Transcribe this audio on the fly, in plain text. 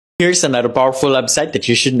Here's another powerful website that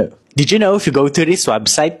you should know. Did you know if you go to this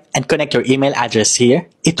website and connect your email address here,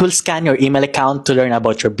 it will scan your email account to learn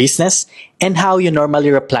about your business and how you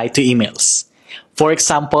normally reply to emails. For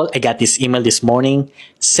example, I got this email this morning.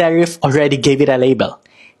 Serif already gave it a label.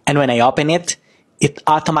 And when I open it, it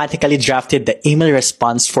automatically drafted the email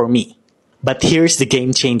response for me. But here's the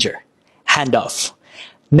game changer. Handoff.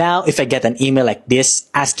 Now, if I get an email like this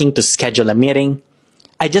asking to schedule a meeting,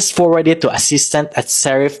 I just forward it to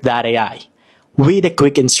assistant@serif.ai with a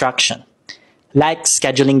quick instruction, like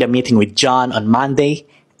scheduling the meeting with John on Monday,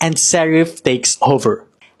 and Serif takes over,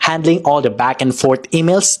 handling all the back and forth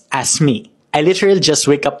emails as me. I literally just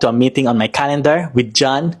wake up to a meeting on my calendar with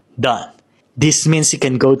John, done. This means you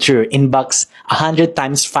can go through your inbox 100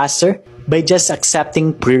 times faster by just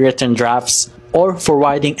accepting pre-written drafts or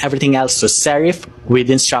forwarding everything else to Serif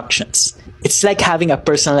with instructions. It's like having a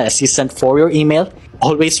personal assistant for your email,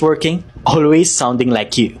 always working, always sounding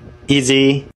like you. Easy.